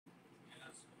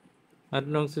8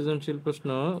 নং সৃজনশীল প্রশ্ন।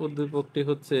 উদ্দীপকটি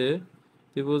হচ্ছে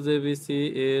ত্রিভুজ এবিসি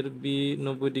এর বি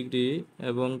 90 ডিগ্রি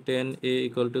এবং tan a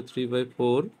 =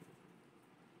 3/4।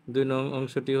 2 নং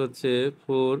অংশটি হচ্ছে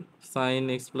 4 sin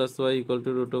x + y =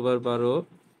 √12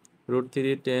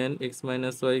 √3 tan x -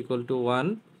 y = 1।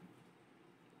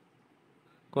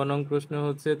 ক নং প্রশ্ন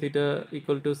হচ্ছে থিটা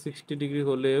 = 60 ডিগ্রি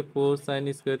হলে 4 sin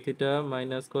square theta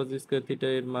minus cos square theta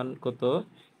এর মান কত?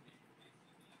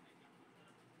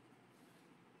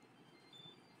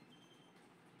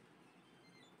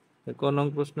 ক নং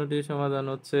প্রশ্নটির সমাধান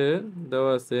হচ্ছে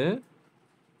দেওয়া আছে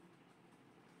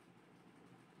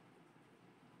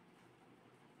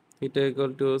থিটা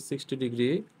 = 60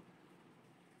 ডিগ্রি।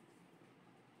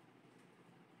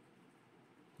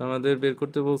 আমাদের বের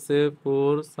করতে বলছে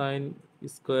 4 sin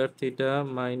square theta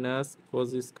minus cos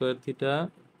square theta,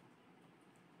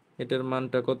 এটার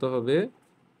মানটা কত হবে?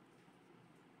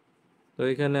 তো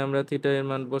এখানে আমরা থিটা এর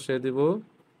মান বসায় দিব।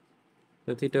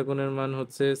 তো থিটা কোণের মান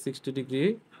হচ্ছে 60 ডিগ্রি,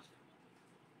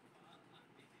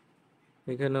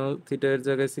 এখানেও থিটা এর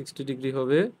জায়গায় 60 ডিগ্রি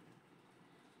হবে।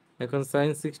 এখন sin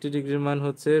 60 ডিগ্রির মান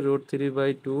হচ্ছে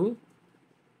 √3/2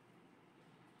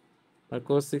 আর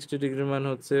cos 60 ডিগ্রির মান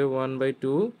হচ্ছে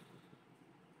 1/2।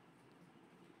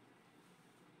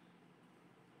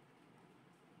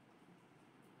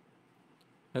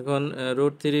 এখন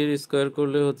 √3 এর স্কয়ার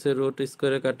করলে হচ্ছে রুট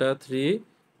স্কয়ারে কাটা 3,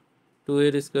 2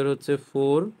 এর স্কয়ার হচ্ছে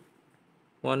 4,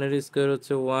 1 এর স্কয়ার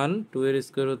হচ্ছে 1, 2 এর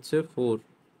স্কয়ার হচ্ছে 4,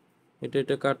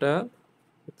 এটা কাটা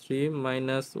 3 -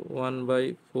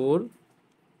 1/4।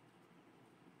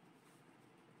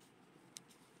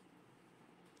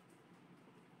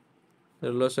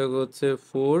 এর লসাগু হচ্ছে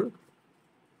 4,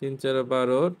 3 × 4 =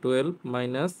 12, 12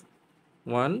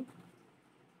 - 1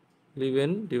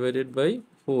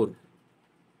 11/4।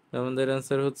 আমাদের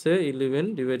অ্যান্সার হচ্ছে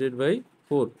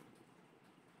 11/4।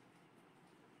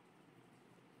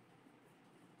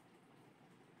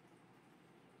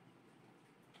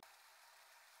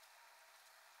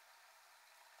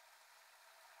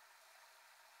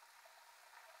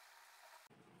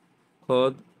 খ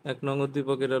 1 নং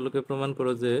উদ্দীপকের আলোকে প্রমাণ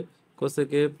করো যে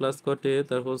cosec a plus cot a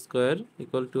তার whole square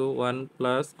 = 1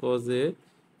 plus cos a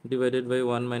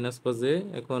 / 1 minus cos a।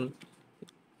 এখন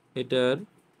এটার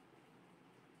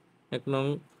 1 নং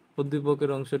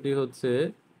উদ্দীপকের অংশটি হচ্ছে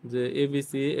যে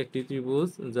এবিসি একটি ত্রিভুজ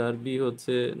যার বি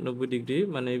হচ্ছে 90 ডিগ্রি,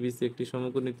 মানে এবিসি একটি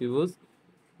সমকোণী ত্রিভুজ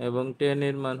এবং tan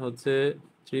এর মান হচ্ছে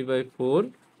 3/4।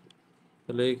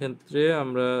 তাহলে এই ক্ষেত্রে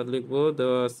আমরা লিখব,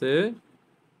 দেওয়া আছে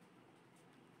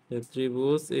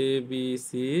ত্রিভুজ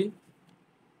এবিসি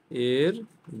এর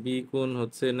বি কোণ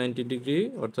হচ্ছে 90 ডিগ্রি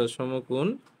অর্থাৎ সমকোণ,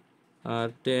 আর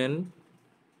tan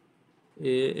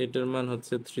এ এটার মান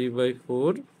হচ্ছে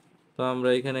 3/4। তো আমরা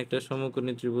এখানে একটা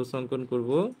সমকোণী ত্রিভুজ অঙ্কন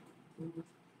করব।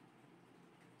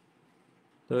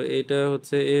 তো এটা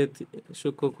হচ্ছে এ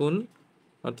সূক্ষ্মকোণ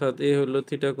অর্থাৎ এ হলো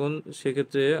থিটা কোণ,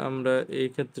 সেক্ষেত্রে আমরা এই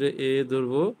ক্ষেত্রে এ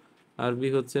ধরবো আর বি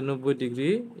হচ্ছে 90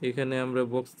 ডিগ্রি। এখানে আমরা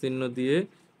বক্স চিহ্ন দিয়ে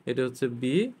এটা হচ্ছে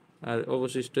বি আর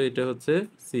অবশিষ্ট এটা হচ্ছে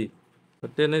সি।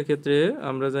 টেনের ক্ষেত্রে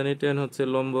আমরা জানি টেন হচ্ছে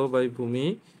লম্ব বাই ভূমি,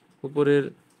 উপরের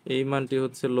এই মানটি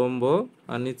হচ্ছে লম্ব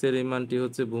আর নিচের এই মানটি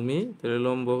হচ্ছে ভূমি, তাহলে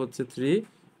লম্ব হচ্ছে 3।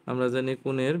 আমরা জানি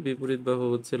কোণের বিপরীত বাহু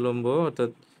হচ্ছে লম্ব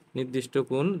অর্থাৎ নির্দিষ্ট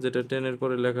কোণ, যেটা টেনের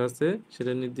পরে লেখা আছে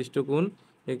সেটা নির্দিষ্ট কোণ।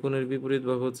 এই কোণের বিপরীত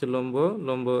বাহু হচ্ছে লম্ব,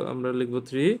 লম্ব আমরা লিখব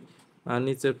 3 আর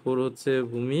নিচের 4 হচ্ছে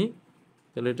ভূমি,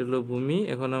 তাহলে এটা হলো ভূমি।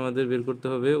 এখন আমাদের বের করতে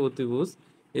হবে অতিভুজ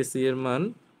এসি এর মান।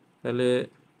 তাহলে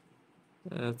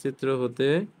চিত্র হতে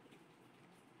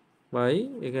পাই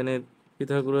এখানে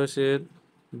পিথাগোরাসের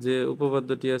যে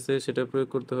উপপাদ্যটি আছে সেটা প্রয়োগ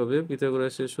করতে হবে।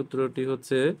 পিথাগোরাসের সূত্রটি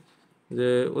হচ্ছে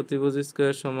যে অতিভুজ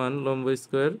স্কয়ার সমান লম্ব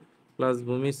স্কয়ার প্লাস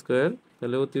ভূমি স্কয়ার।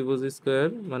 তাহলে অতিভুজ স্কয়ার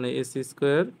মানে এসি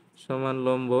স্কয়ার সমান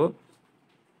লম্ব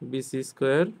বিসি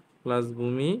স্কয়ার প্লাস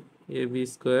ভূমি এবি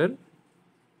স্কয়ার।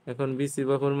 এখন বিসি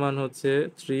বাহুর মান হচ্ছে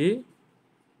 3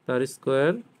 তার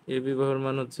স্কয়ার, এবি বাহুর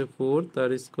মান হচ্ছে 4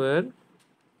 তার স্কয়ার।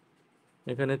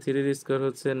 এখানে 3 এর স্কয়ার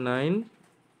হচ্ছে 9,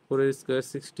 4 এর স্কয়ার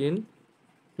 16,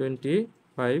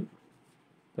 25।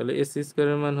 তাহলে এসি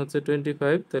স্কয়ারের মান হচ্ছে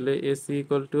 25, তাহলে এসি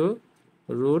 =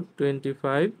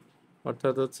 √25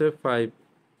 অর্থাৎ হচ্ছে 5।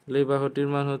 তাহলে এই বাহুটির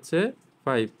মান হচ্ছে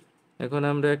 5। এখন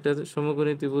আমরা একটা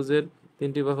সমকোণী ত্রিভুজের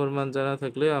 3টি বাহুর মান জানা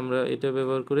থাকলে আমরা এটা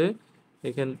ব্যবহার করে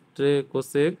এক্ষেত্রে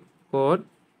কোসেক, কট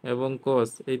এবং কস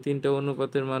এই 3টা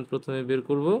অনুপাতের মান প্রথমে বের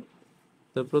করব।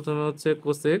 তো প্রথমে হচ্ছে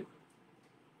কোসেক,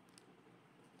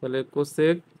 তাহলে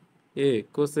কোসেক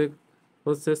কোসেক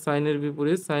হচ্ছে সাইনের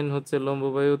বিপরীত, সাইন হচ্ছে লম্ব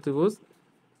বাই অতিভুজ,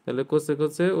 তাহলে কোসেক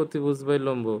হচ্ছে অতিভুজ বাই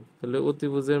লম্ব। তাহলে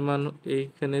অতিভুজের মান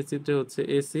এইখানে চিত্রে হচ্ছে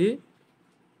এসি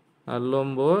আর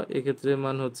লম্ব এক্ষেত্রে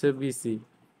মান হচ্ছে বিসি।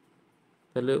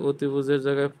 তাহলে অতিভুজের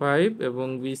জায়গায় 5 এবং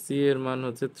বিসি এর মান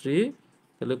হচ্ছে 3,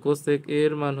 তাহলে কোসেক এ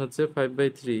এর মান হচ্ছে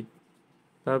 5/3।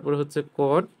 তারপর হচ্ছে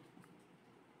কট,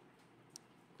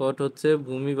 কট হচ্ছে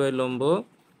ভূমি বাই লম্ব,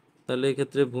 তাহলে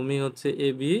এক্ষেত্রে ভূমি হচ্ছে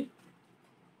এবি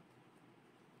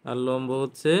আর লম্ব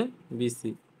হচ্ছে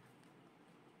বিসি।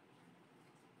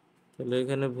 তাহলে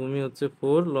এখানে ভূমি হচ্ছে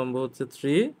 4, লম্ব হচ্ছে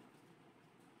 3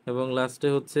 এবং লাস্টে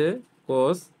হচ্ছে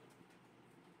কস।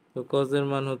 তো কস এর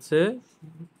মান হচ্ছে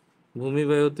ভূমি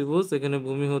বাই অতিভুজ, এখানে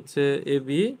ভূমি হচ্ছে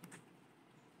এবি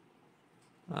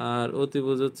আর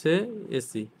অতিভুজ হচ্ছে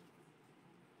এসি।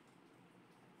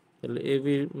 তাহলে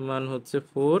এবির মান হচ্ছে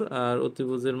 4 আর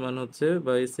অতিভুজের মান হচ্ছে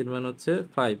বা এসির মান হচ্ছে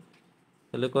 5,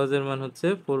 তাহলে কজের মান হচ্ছে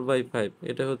 4/5।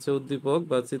 এটা হচ্ছে উদ্দীপক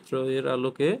বা চিত্র এর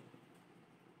আলোকে।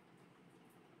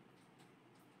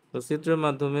 তো চিত্রের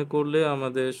মাধ্যমে করলে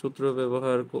আমাদের সূত্র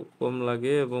ব্যবহার কম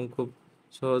লাগে এবং খুব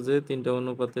সহজে তিনটা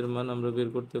অনুপাতের মান আমরা বের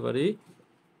করতে পারি।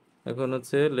 এখন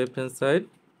হচ্ছে লেফট হ্যান্ড সাইড,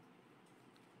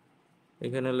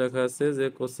 এখানে লেখা আছে যে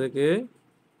কোসেক এ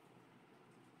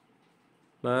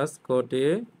প্লাস কট এ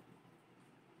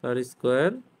তার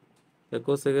স্কোয়ার।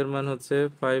 কোসেকের মান হচ্ছে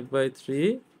 5/3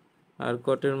 আর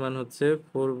কটের মান হচ্ছে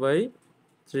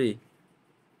 4/3।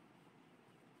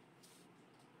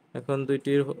 এখন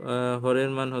দুইটির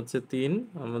হরের মান হচ্ছে 3,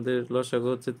 আমাদের লসাগু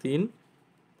হচ্ছে 3,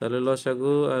 তাহলে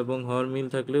লসাগু এবং হর মিল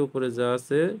থাকলে উপরে যা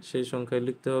আছে সেই সংখ্যায়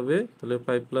লিখতে হবে। তাহলে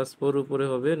 5 + 4 উপরে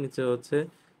হবে, নিচে হচ্ছে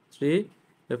 3,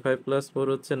 5 + 4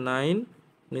 হচ্ছে 9,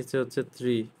 নিচে হচ্ছে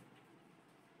 3,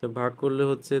 তো ভাগ করলে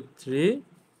হচ্ছে 3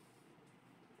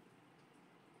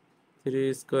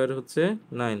 স্কোয়ার হচ্ছে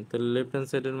 9, তাহলে লেফট হ্যান্ড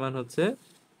সাইডের মান হচ্ছে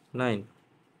 9।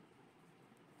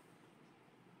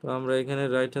 তো আমরা এখানে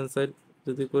রাইট হ্যান্ড সাইড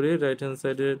যদি করি, রাইট হ্যান্ড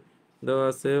সাইডের দেওয়া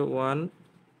আছে 1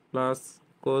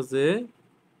 + cos a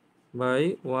by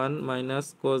 1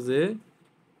 - cos a।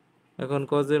 এখন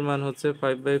cos এর মান হচ্ছে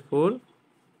 5/4,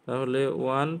 তাহলে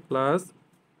 1 প্লাস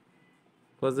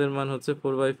cos এর মান হচ্ছে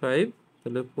 4/5,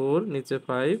 তাহলে 4 নিচে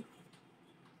 5,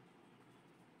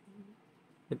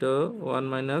 এটা 1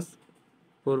 -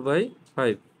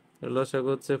 4/5, লসাগু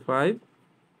হচ্ছে 5,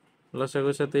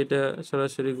 লসাগুর সাথে এটা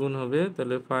সরাসরি গুণ হবে,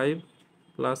 তাহলে 5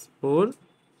 + 4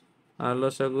 আর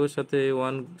লসাগুর সাথে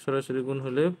 1 সরাসরি গুণ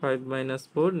হলে 5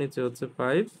 - 4, নিচে হচ্ছে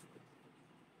 5,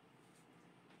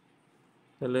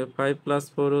 তাহলে 5 +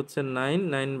 4 হচ্ছে 9,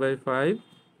 9/5,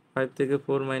 5 থেকে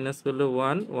 4 মাইনাস করলে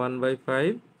 1,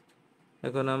 1/5।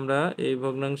 এখন আমরা এই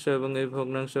ভগ্নাংশ এবং এই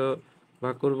ভগ্নাংশ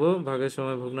ভাগ করব, ভাগের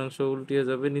সময় ভগ্নাংশ উল্টিয়ে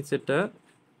যাবে নিচেরটা,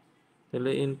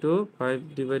 তাহলে ইনটু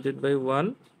 5/1।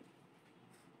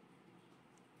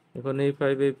 এখন এই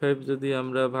 5 যদি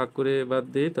আমরা ভাগ করে বাদ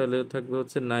দিই তাহলে থাকবে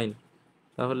হচ্ছে 9,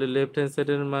 তাহলে লেফট হ্যান্ড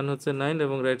সাইডের মান হচ্ছে 9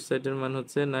 এবং রাইট সাইডের মান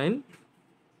হচ্ছে 9।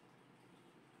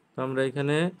 তো আমরা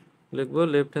এখানে লিখব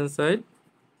left hand side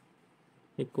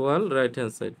equal right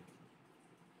hand side,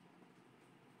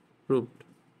 proved.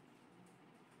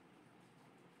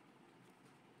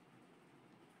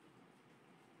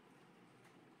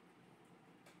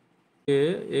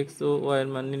 X ও ওয়াই এর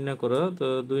মান নির্ণয় করো। তো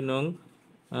 2 নং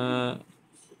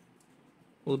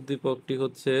উদ্দীপকটি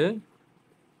হচ্ছে,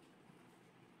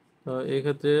 তো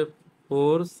এক্ষেত্রে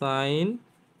 4 sin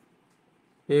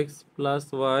x +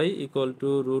 y =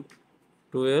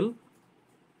 √12,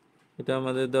 এটা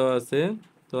আমাদের দেওয়া আছে।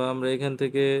 তো আমরা এখান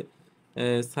থেকে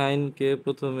সাইনকে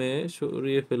প্রথমে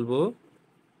সরিয়ে ফেলবো।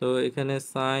 তো এখানে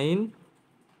sin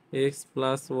x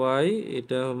 + y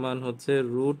এটা মান হচ্ছে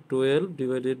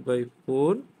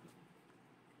 √12/4।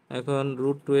 এখন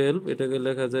 √12 এটাকে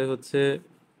লেখা যায় হচ্ছে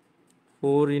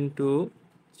 4 ×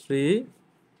 3,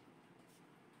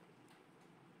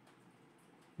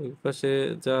 এই পাশে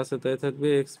যা আছে তাই থাকবে,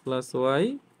 x + y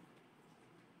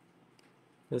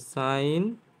sin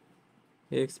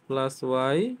x +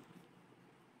 y।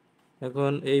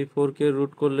 এখন এই 4 কে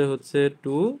রুট করলে হচ্ছে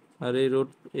 2, আর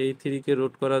এই 3 কে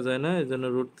রুট করা যায় না, এজন্য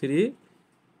 √3,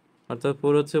 অর্থাৎ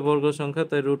 4 হচ্ছে বর্গ সংখ্যা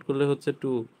তাই রুট করলে হচ্ছে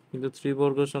 2, কিন্তু 3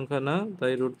 বর্গ সংখ্যা না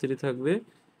তাই √3 থাকবে।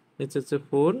 নিচে হচ্ছে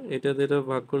 4, এটা দিয়ে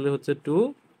ভাগ করলে হচ্ছে 2,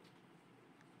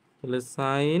 তাহলে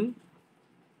sin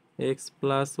x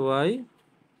 + y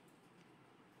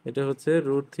এটা হচ্ছে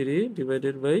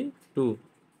 √3/2।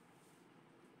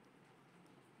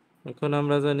 এখন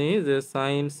আমরা জানি যে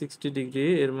sin 60 ডিগ্রি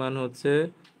এর মান হচ্ছে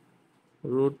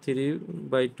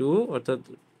 √3/2, অর্থাৎ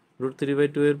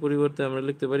 √3/2 এর পরিবর্তে আমরা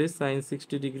লিখতে পারি sin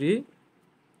 60 ডিগ্রি।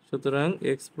 সুতরাং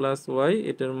x + y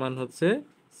এটার মান হচ্ছে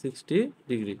 60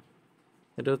 ডিগ্রি।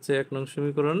 এটা হচ্ছে 1 নং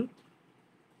সমীকরণ।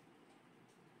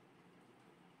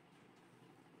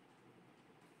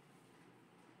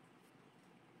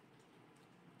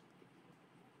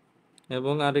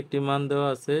 এবং আরেকটি মান দেওয়া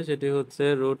আছে, সেটি হচ্ছে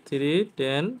 √3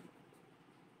 tan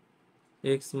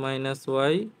x minus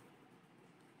Y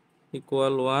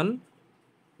equal 1।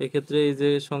 এক্ষেত্রে এই যে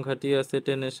সংখ্যাটি আছে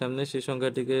 10 এর সামনে, সেই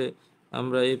সংখ্যাটিকে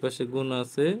আমরা এই পাশে গুণ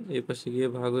আছে, এই পাশে গিয়ে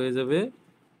ভাগ হয়ে যাবে।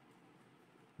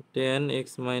 10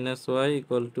 x minus Y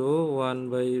equal to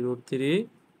 1/√3।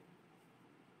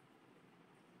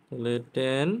 তাহলে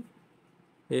 10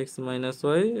 এক্স মাইনাস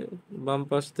ওয়াই, বাম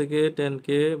পাশ থেকে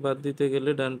 10কে বাদ দিতে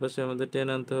গেলে ডান পাশে আমাদের 10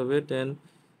 আনতে হবে।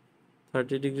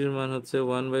 30 ডিগ্রির মান হচ্ছে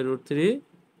 1/√3।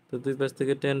 তো দুই পাশ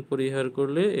থেকে 10 পরিহার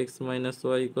করলে x minus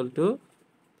Y equal to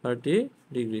 30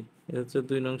 degree. এটা হচ্ছে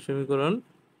 2 নং সমীকরণ।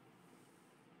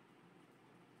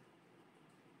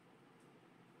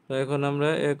 তো এখন আমরা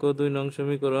 1 ও 2 নং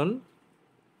সমীকরণ,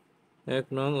 1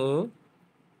 নং ও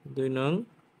 2 নং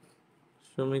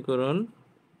সমীকরণ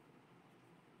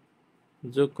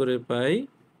যোগ করে পাই।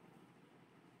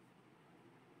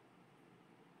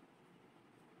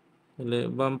 তাহলে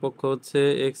বাম পক্ষ হচ্ছে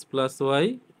এক্স প্লাস ওয়াই,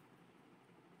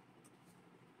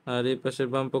 আর এই পাশের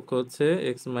বাম পক্ষ হচ্ছে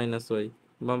এক্স মাইনাস ওয়াই।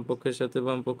 বাম পক্ষের সাথে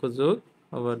বাম পক্ষ যোগ,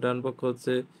 আবার ডান পক্ষ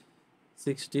হচ্ছে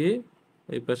 60,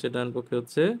 এই পাশে ডান পক্ষে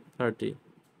হচ্ছে 30।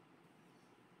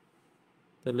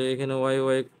 তাহলে এখানে ওয়াই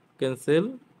ওয়াই ক্যান্সেল,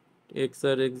 এক্স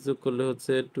আর এক্স যোগ করলে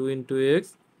হচ্ছে 2 ইন্টু এক্স,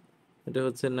 এটা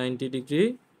হচ্ছে 90 ডিগ্রি।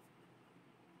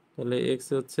 তাহলে এক্স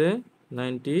হচ্ছে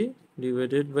 90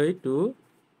 ডিভাইডেড বাই 2,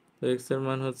 তো এক্স এর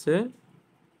মান হচ্ছে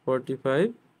 45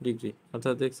 ডিগ্রি,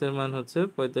 অর্থাৎ এক্স এর মান হচ্ছে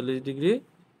 45 ডিগ্রি।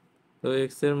 তো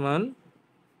এক্স এর মান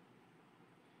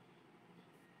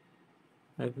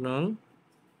 1 নং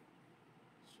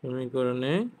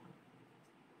সমীকরণে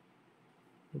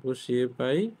বসিয়ে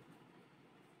পাই।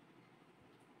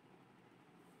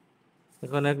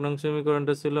 এখন 1 নং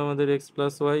সমীকরণটা ছিল আমাদের x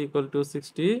plus Y equal to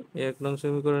 60। 1 নং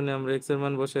সমীকরণে আমরা এক্স এর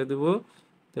মান বসাই দেব।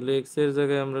 তাহলে এক্স এর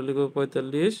জায়গায় আমরা লিখব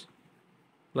 45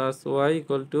 plus Y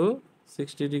equal to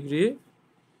 60 degree.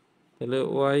 তাহলে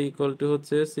ওয়াই ইকুয়াল টু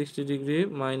হচ্ছে 60 ডিগ্রি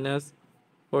মাইনাস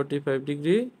 45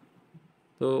 ডিগ্রি।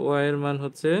 তো ওয়াই এর মান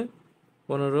হচ্ছে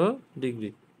 15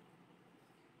 ডিগ্রি।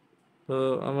 তো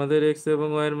আমাদের এক্স এবং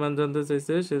ওয়াই এর মান জানতে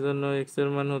চাইছে, সেজন্য এক্স এর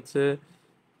মান হচ্ছে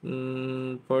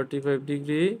 45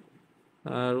 ডিগ্রি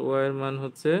আর ওয়াই এর মান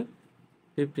হচ্ছে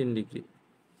 15 ডিগ্রি।